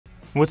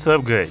What's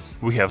up guys,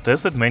 we have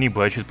tested many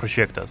budget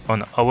projectors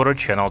on our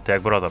channel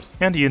Tech Brothers,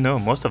 and you know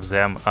most of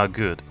them are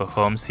good for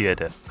home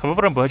theater.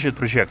 However, budget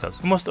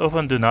projectors most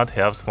often do not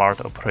have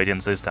smart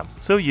operating systems,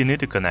 so you need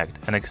to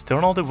connect an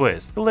external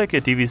device like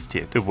a TV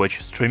stick to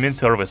watch streaming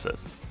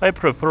services. I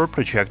prefer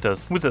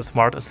projectors with the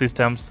smart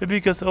systems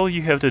because all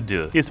you have to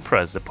do is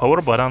press the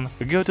power button,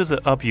 go to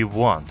the app you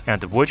want,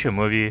 and watch a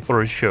movie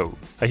or a show.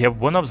 I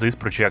have one of these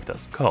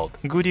projectors called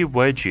GooDee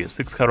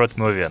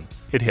YG600-Movin.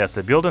 It has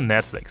a built-in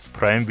Netflix,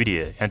 Prime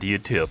Video, and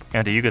YouTube,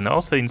 and you can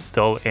also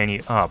install any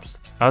apps.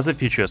 Other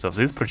features of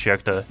this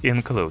projector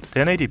include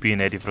 1080p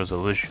native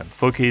resolution,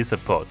 4K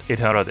support,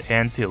 800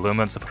 ANSI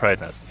lumens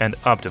brightness, and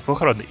up to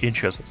 400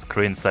 inches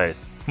screen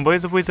size. By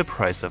the way, the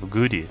price of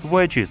GooDee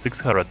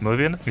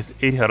YG600-Movin is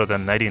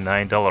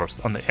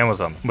 $899 on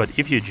Amazon, but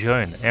if you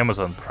join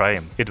Amazon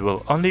Prime, it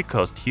will only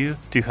cost you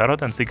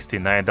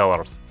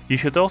 $269. You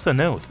should also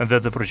note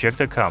that the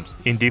projector comes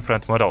in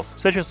different models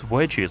such as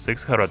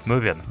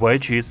YG600-Movin,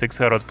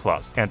 YG600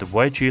 Plus, and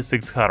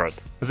YG600.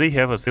 They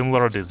have a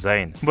similar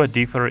design, but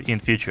differ in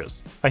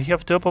features. I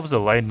have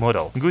top-of-the-line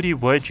model GooDee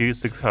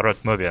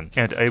YG600-Movin,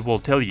 and I will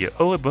tell you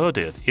all about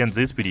it in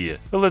this video.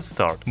 Let's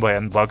start by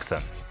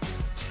unboxing.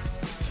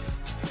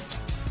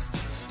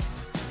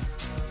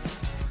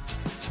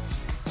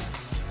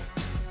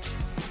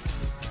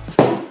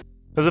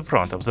 The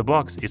front of the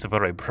box is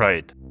very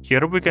bright.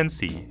 Here we can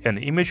see an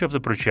image of the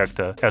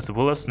projector as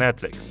well as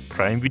Netflix,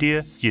 Prime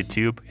Video,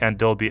 YouTube, and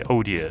Dolby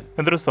audio.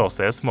 And there is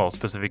also a small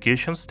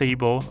specifications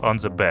table on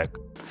the back.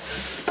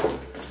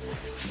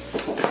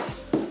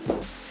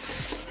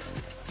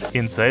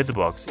 Inside the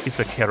box is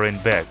a carrying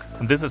bag.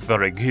 This is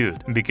very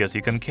good, because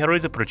you can carry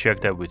the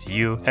projector with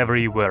you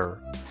everywhere.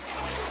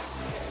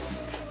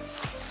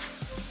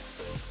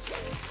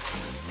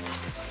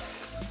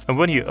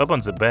 When you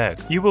open the bag,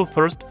 you will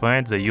first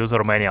find the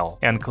user manual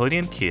and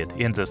cleaning kit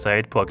in the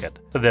side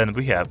pocket. Then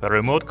we have a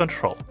remote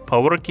control,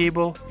 power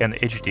cable, and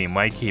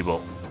HDMI cable.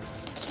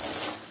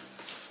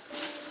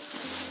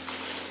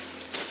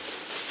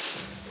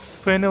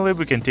 Finally,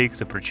 we can take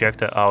the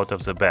projector out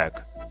of the bag.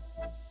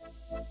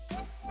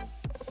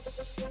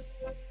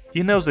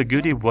 You know, the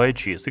GooDee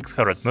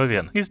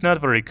YG600-Movin is not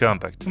very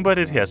compact, but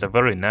it has a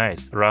very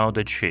nice,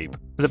 rounded shape.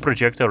 The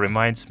projector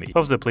reminds me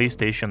of the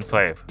PlayStation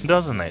 5,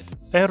 doesn't it?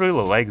 I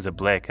really like the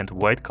black and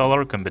white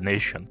color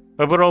combination.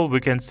 Overall, we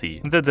can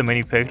see that the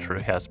manufacturer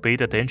has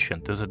paid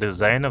attention to the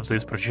design of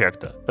this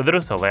projector. There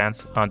is a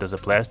lens under the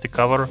plastic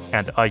cover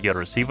and audio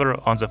receiver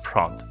on the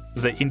front.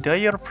 The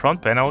entire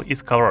front panel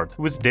is covered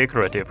with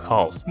decorative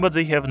holes, but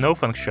they have no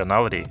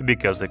functionality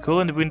because the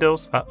coolant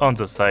windows are on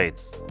the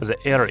sides. The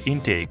air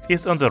intake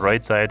is on the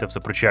right side of the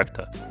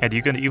projector, and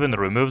you can even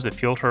remove the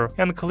filter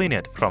and clean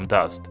it from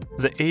dust.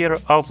 The air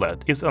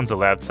outlet is on the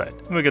left side.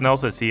 We can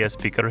also see a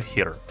speaker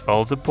here.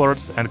 All the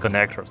ports and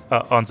connectors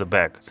are on the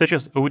back, such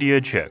as audio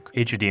jack,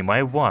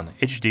 HDMI 1,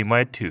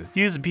 HDMI 2,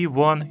 USB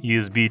 1,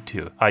 USB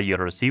 2, audio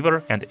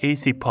receiver, and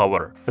AC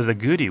power. The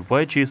GooDee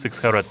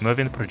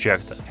YG600-Movin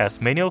projector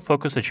has manual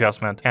focus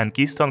adjustment and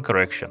keystone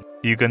correction.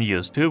 You can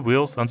use two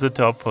wheels on the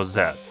top for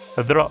that.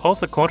 There are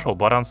also control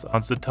buttons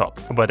on the top,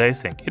 but I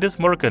think it is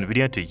more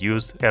convenient to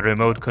use a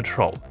remote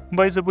control.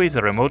 By the way,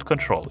 the remote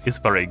control is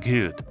very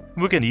good.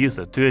 We can use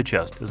it to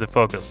adjust the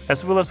focus,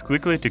 as well as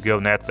quickly to go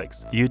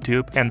Netflix,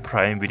 YouTube, and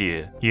Prime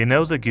Video. You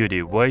know, the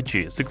GooDee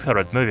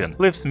YG600-Movin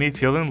leaves me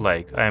feeling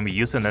like I am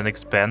using an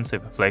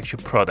expensive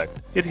flagship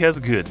product. It has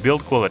good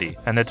build quality,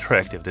 an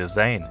attractive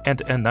design, and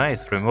a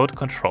nice remote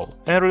control.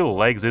 I really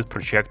like this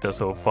projector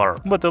so far,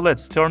 but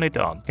let's turn it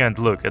on and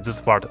look at the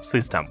smart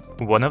system.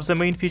 One of the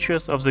main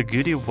features of the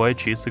GooDee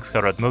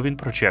YG600-Movin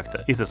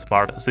projector is a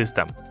smart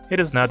system. It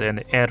is not an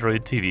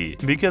Android TV,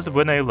 because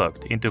when I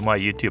logged into my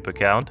YouTube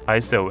account, I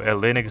saw a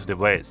Linux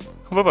device.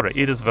 However,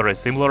 it is very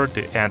similar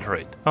to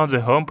Android. On the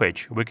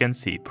homepage, we can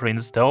see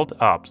pre-installed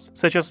apps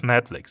such as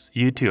Netflix,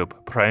 YouTube,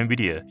 Prime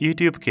Video,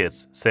 YouTube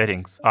Kids,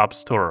 Settings, App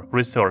Store,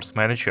 Resource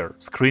Manager,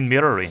 Screen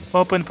Mirroring,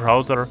 Open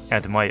Browser,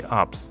 and My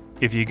Apps.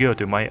 If you go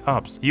to My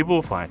Apps, you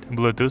will find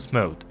Bluetooth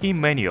mode,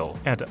 e-manual,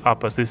 and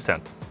App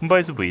Assistant.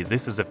 By the way,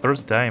 this is the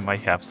first time I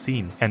have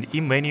seen an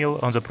e-manual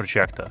on the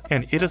projector,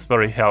 and it is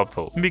very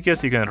helpful,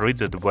 because you can read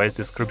the device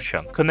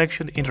description,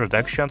 connection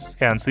introductions,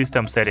 and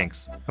system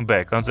settings.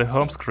 Back on the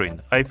home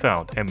screen, I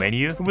found a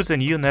menu with the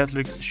new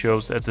Netflix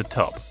shows at the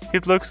top.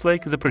 It looks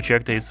like the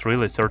projector is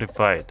really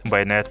certified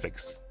by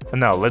Netflix.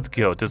 Now let's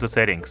go to the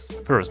settings.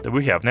 First,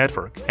 we have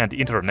network and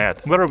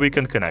internet, where we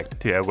can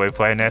connect to a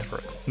Wi-Fi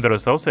network. There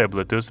is also a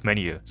Bluetooth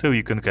menu, so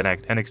you can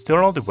connect an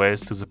external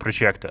device to the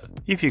projector.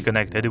 If you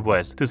connect a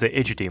device to the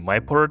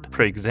HDMI port,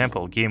 for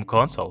example game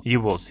console, you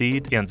will see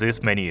it in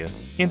this menu.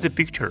 In the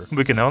picture,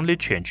 we can only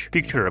change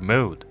picture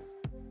mode.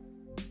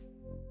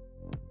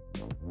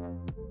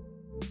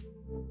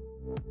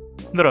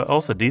 There are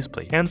also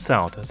display and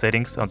sound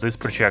settings on this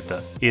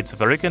projector. It's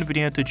very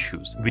convenient to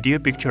choose video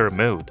picture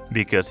mode,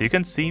 because you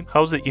can see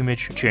how the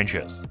image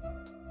changes.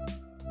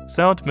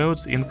 Sound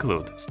modes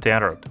include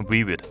standard,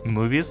 vivid,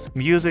 movies,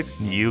 music,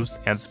 news,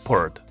 and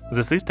sport.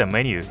 The system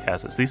menu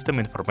has system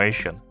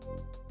information.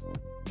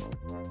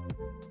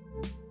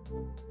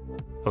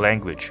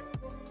 Language.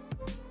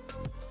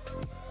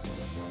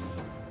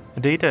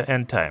 Data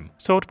and time,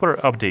 software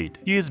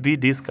update, USB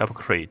disk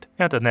upgrade,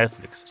 and a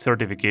Netflix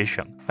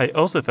certification. I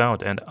also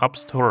found an App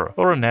Store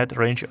or a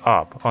Netrange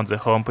app on the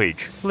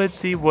homepage. Let's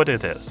see what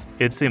it is.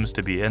 It seems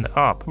to be an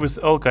app with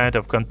all kind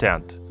of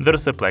content.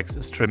 There's a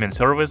Plex streaming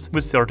service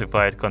with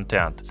certified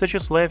content, such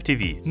as live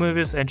TV,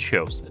 movies and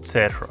shows,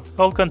 etc.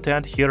 All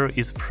content here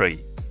is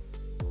free.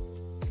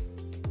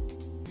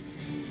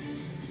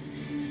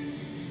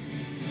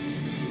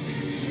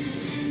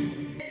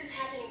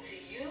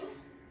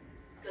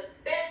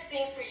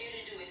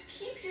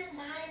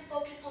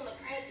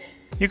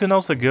 You can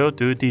also go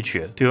to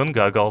DJ, tune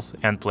goggles,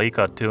 and play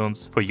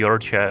cartoons for your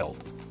child.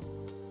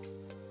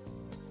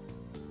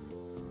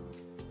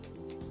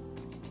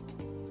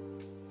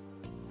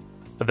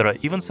 There are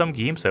even some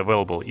games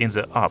available in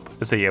the app.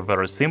 They are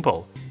very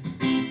simple.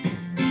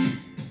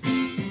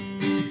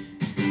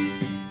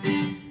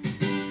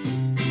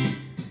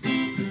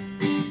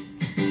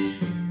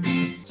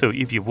 So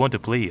if you want to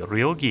play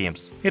real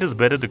games, it is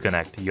better to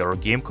connect your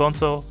game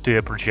console to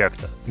a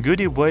projector.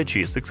 GooDee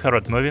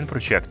YG600-Movin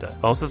projector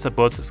also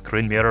supports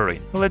screen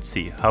mirroring. Let's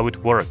see how it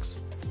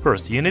works.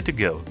 First, you need to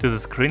go to the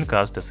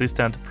ScreenCast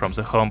assistant from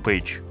the home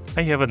page.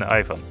 I have an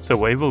iPhone,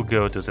 so I will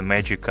go to the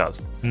Magic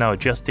Cast. Now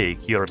just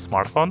take your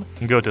smartphone,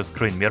 go to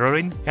screen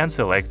mirroring and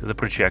select the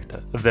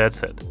projector.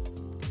 That's it.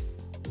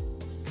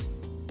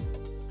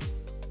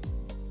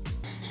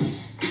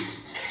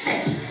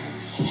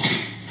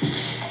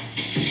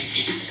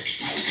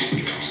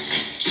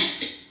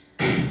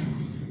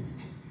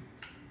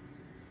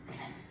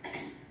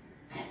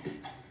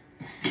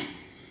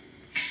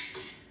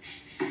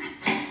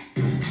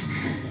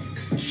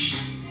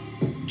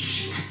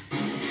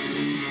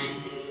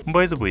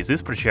 By the way,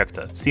 this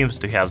projector seems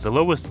to have the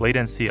lowest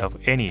latency of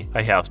any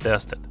I have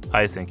tested.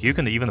 I think you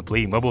can even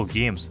play mobile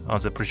games on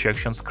the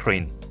projection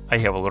screen. I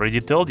have already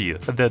told you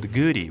that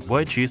GooDee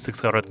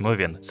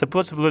YG600-Movin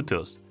supports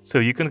Bluetooth, so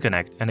you can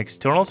connect an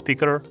external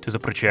speaker to the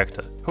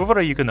projector.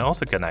 However, you can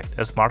also connect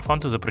a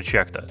smartphone to the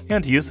projector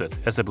and use it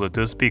as a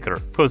Bluetooth speaker.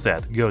 For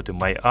that, go to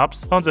My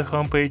Apps on the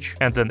homepage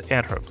and then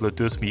enter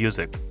Bluetooth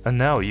Music. And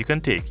now you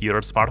can take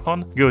your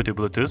smartphone, go to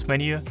Bluetooth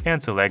menu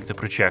and select the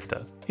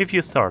projector. If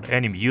you start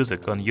any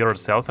music on your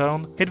cell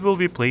phone, it will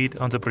be played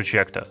on the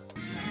projector.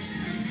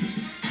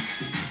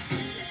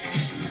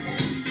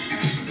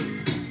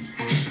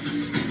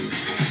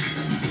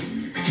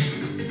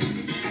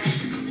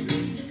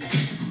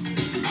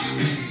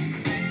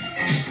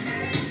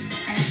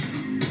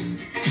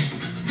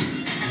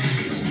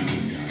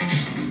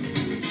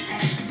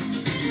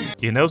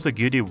 You know the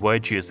GooDee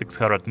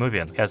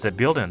YG600-Movin has a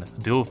built-in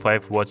dual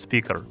 5-watt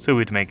speaker, so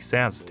it makes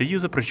sense to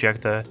use a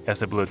projector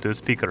as a Bluetooth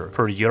speaker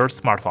for your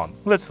smartphone.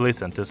 Let's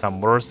listen to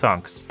some more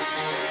songs.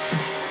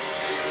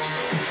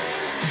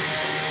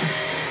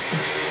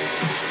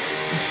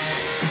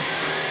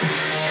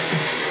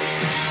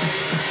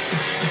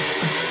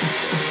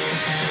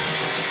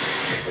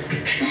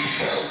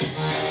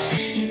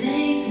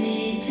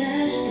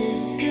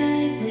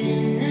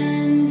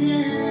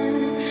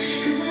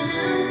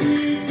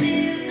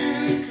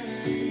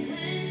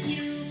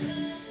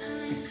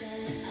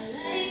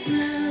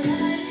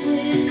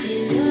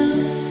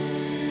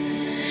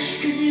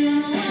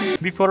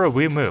 Before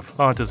we move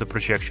on to the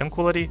projection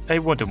quality, I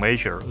want to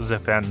measure the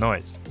fan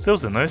noise. So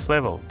the noise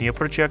level near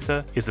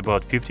projector is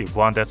about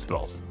 51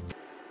 decibels.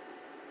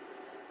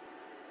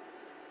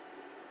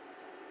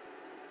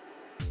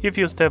 If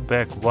you step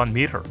back 1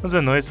 meter,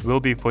 the noise will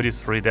be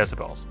 43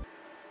 decibels.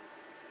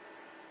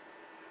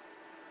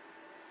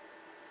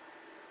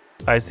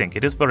 I think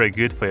it is very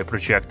good for a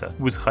projector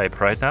with high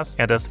brightness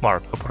and a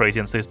smart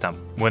operating system.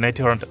 When I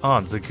turned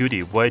on the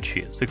GooDee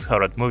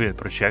YG600-Movin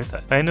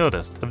projector, I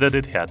noticed that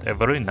it had a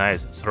very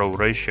nice throw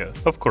ratio.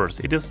 Of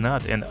course, it is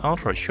not an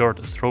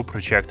ultra-short throw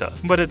projector,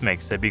 but it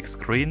makes a big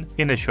screen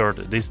in a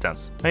short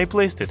distance. I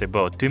placed it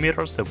about 2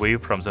 meters away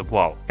from the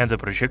wall, and the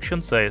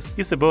projection size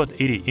is about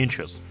 80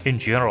 inches. In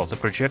general, the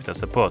projector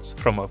supports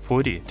from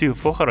 40 to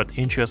 400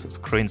 inches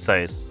screen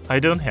size. I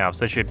don't have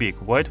such a big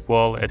white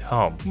wall at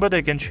home, but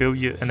I can show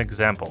you an example.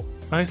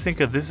 I think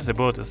this is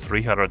about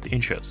 300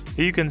 inches.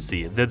 You can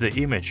see that the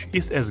image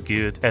is as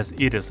good as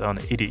it is on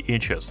 80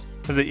 inches.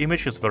 The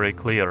image is very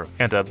clear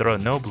and there are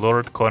no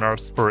blurred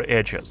corners or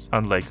edges,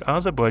 unlike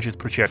other budget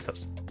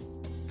projectors.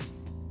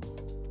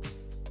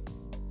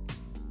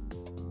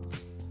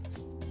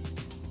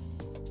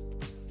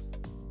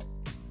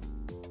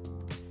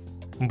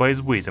 By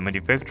the way, the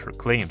manufacturer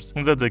claims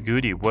that the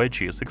GooDee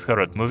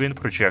YG600-Movin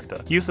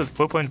projector uses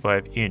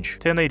 4.5-inch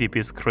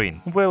 1080p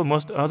screen, while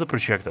most other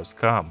projectors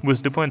come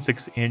with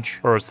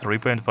 2.6-inch or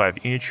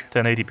 3.5-inch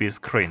 1080p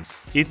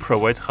screens. It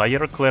provides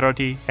higher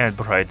clarity and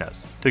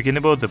brightness. Talking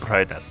about the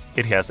brightness,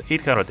 it has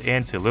 800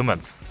 ANSI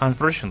lumens.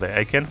 Unfortunately,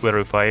 I can't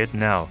verify it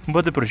now,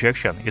 but the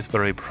projection is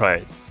very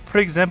bright. For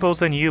example,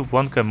 the new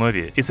Wonka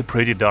movie is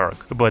pretty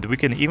dark, but we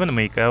can even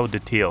make out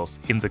details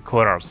in the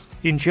corners.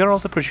 In general,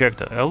 the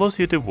projector allows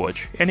you to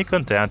watch any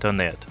content on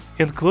it,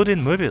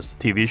 including movies,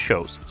 TV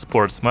shows,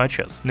 sports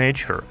matches,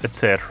 nature,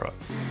 etc.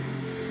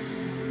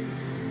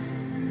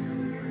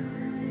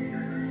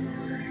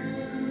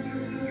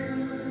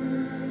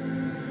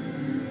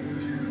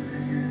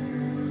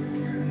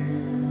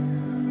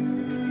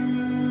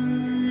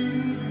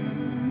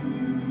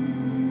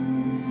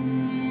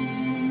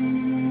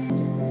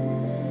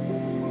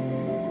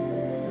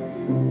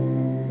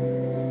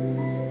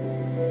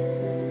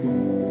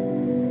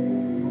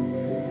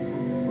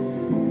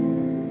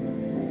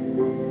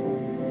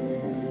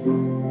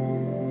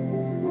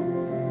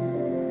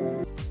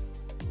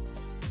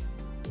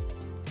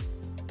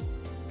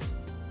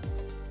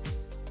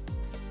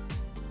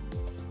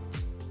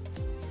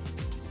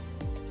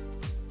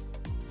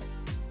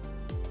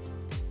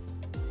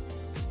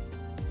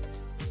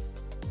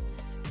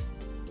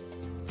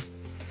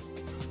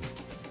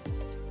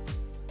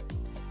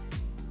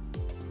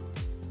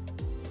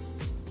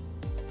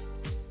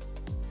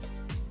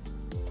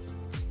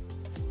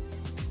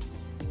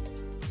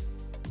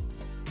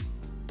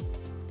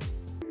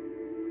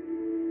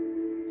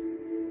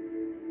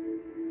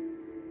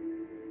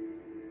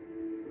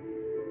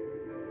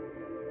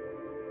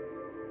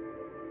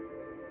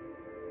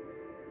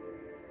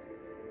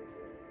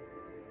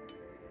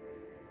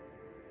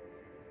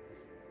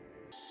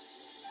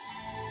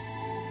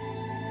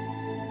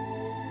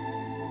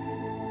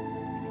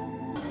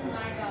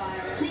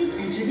 Please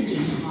enter the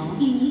game hall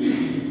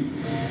immediately.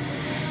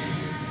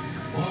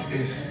 What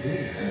is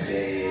this?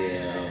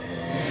 Damn.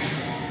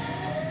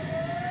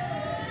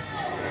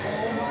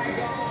 Oh my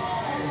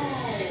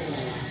god!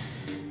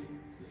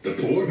 The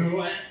poor?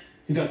 What?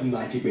 He doesn't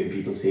like it when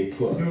people say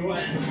poor.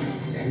 What?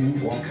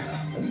 Send Walker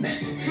a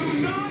message. Do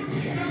not a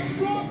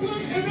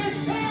problem in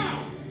this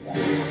town!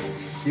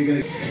 You're gonna.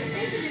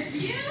 Isn't it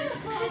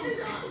beautiful? This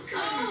is awesome.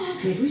 Oh,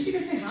 Maybe we should go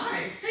say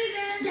hi. hey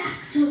there. Jack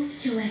talked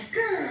to a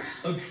girl.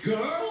 A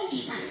girl?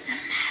 He wants to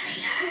marry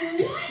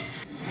her. What?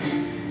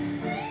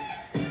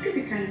 Could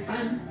be kind of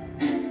fun.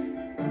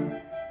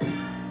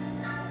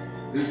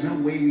 There's no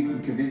way we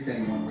can convince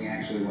anyone we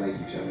actually like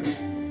each other.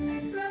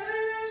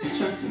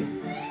 Trust me.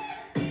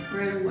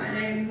 We're at a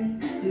wedding,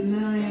 a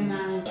million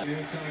miles. The kind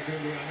of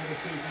good another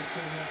season's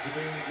turned out to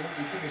be, and it won't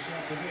be finished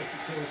after this,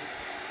 of course.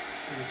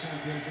 With the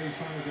Champions League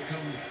final to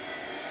come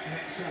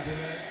next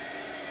Saturday.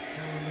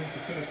 Aaron wins the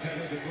first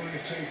header, De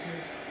Bruyne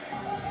chases.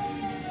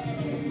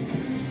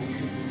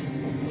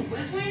 The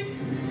wetlands?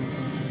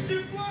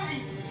 They're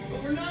flying! But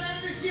we're not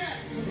out of this yet!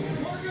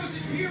 Marco's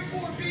at Pier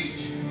 4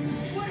 Beach!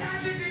 What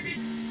happened if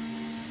he...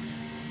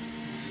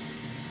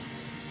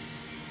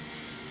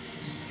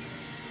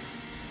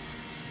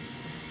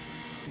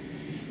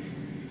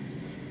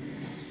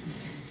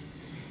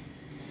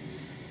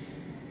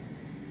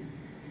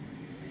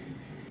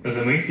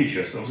 The main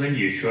features of the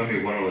new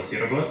Xiaomi wireless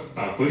earbuds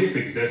are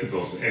 46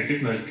 decibels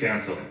active noise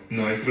cancelling,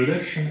 noise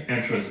reduction,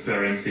 and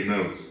transparency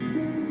modes.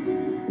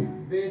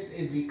 This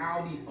is the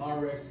Audi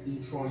RS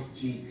e-tron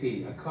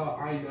GT, a car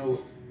I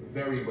know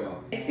very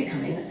well. It's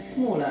becoming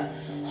smaller.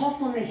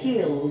 Hot on the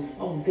heels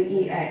of the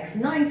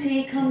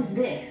EX90 comes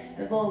this,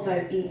 the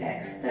Volvo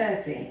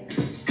EX30.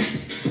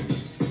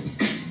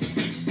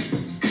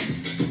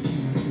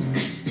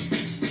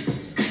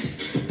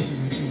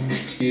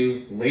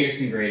 New,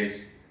 latest and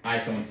greatest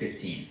iPhone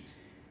 15,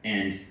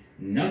 and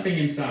nothing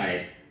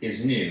inside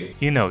is new.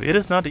 You know, it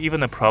is not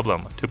even a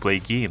problem to play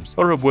games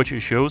or watch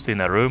shows in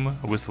a room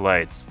with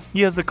lights.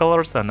 Yes, the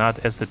colors are not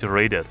as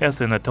saturated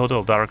as in a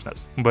total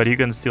darkness, but you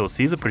can still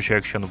see the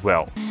projection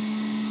well.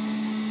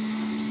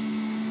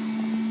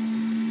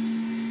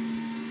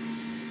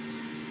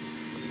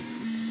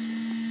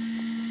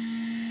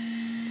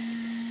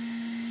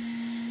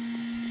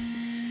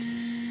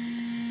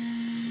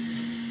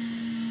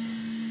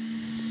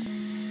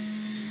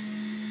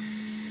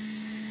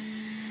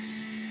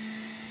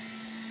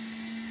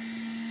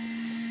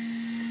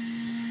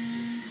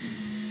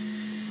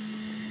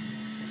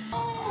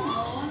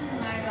 Oh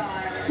my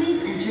god.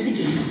 Please enter the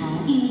game hall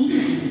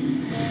immediately.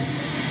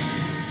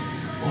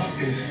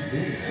 What is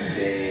this?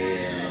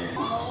 Damn.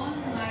 Oh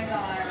my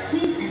god.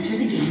 Please enter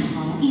the game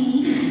hall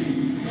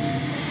immediately.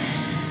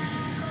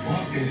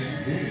 What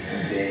is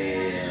this?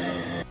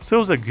 Damn.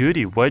 So the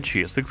GooDee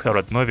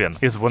YG600-Movin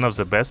is one of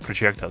the best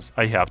projectors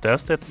I have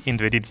tested in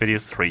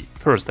 2023.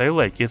 First, I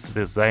like its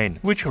design,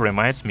 which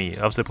reminds me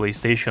of the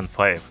PlayStation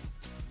 5.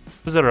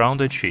 The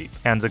rounded shape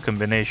and the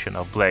combination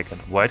of black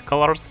and white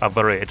colors are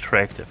very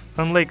attractive.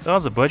 Unlike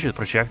other budget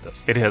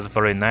projectors, it has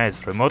very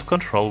nice remote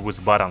control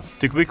with buttons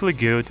to quickly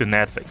go to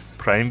Netflix,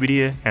 Prime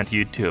Video and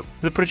YouTube.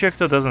 The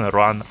projector doesn't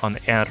run on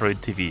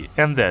Android TV,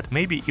 and that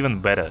may be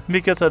even better,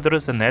 because there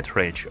is a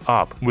Netrange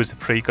app with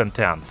free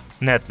content.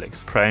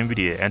 Netflix, Prime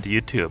Video and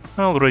YouTube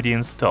are already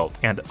installed,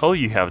 and all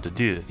you have to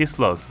do is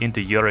log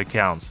into your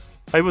accounts.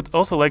 I would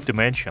also like to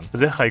mention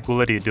the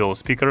high-quality dual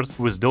speakers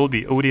with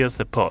Dolby audio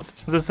support.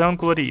 The sound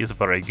quality is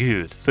very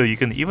good, so you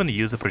can even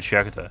use the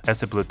projector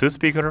as a Bluetooth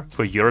speaker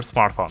for your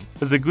smartphone.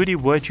 The GooDee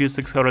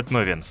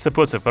YG600-Movin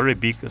supports a very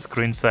big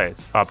screen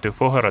size, up to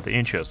 400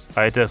 inches.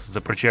 I tested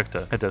the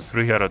projector at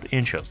 300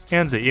 inches,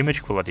 and the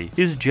image quality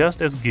is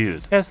just as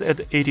good as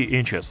at 80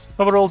 inches.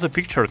 Overall, the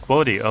picture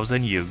quality of the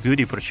new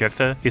GooDee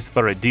projector is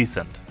very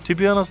decent. To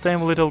be honest, I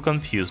am a little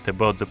confused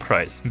about the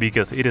price,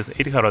 because it is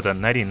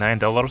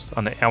 $899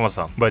 on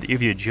Amazon. But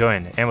if you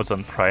join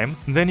Amazon Prime,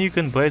 then you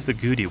can buy the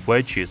GooDee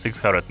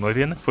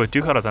YG600-Movin for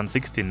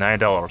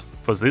 $269.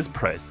 For this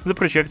price, the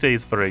projector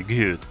is very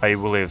good. I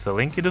will leave the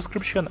link in the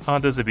description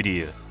under the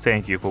video.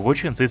 Thank you for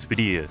watching this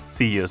video.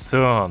 See you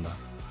soon!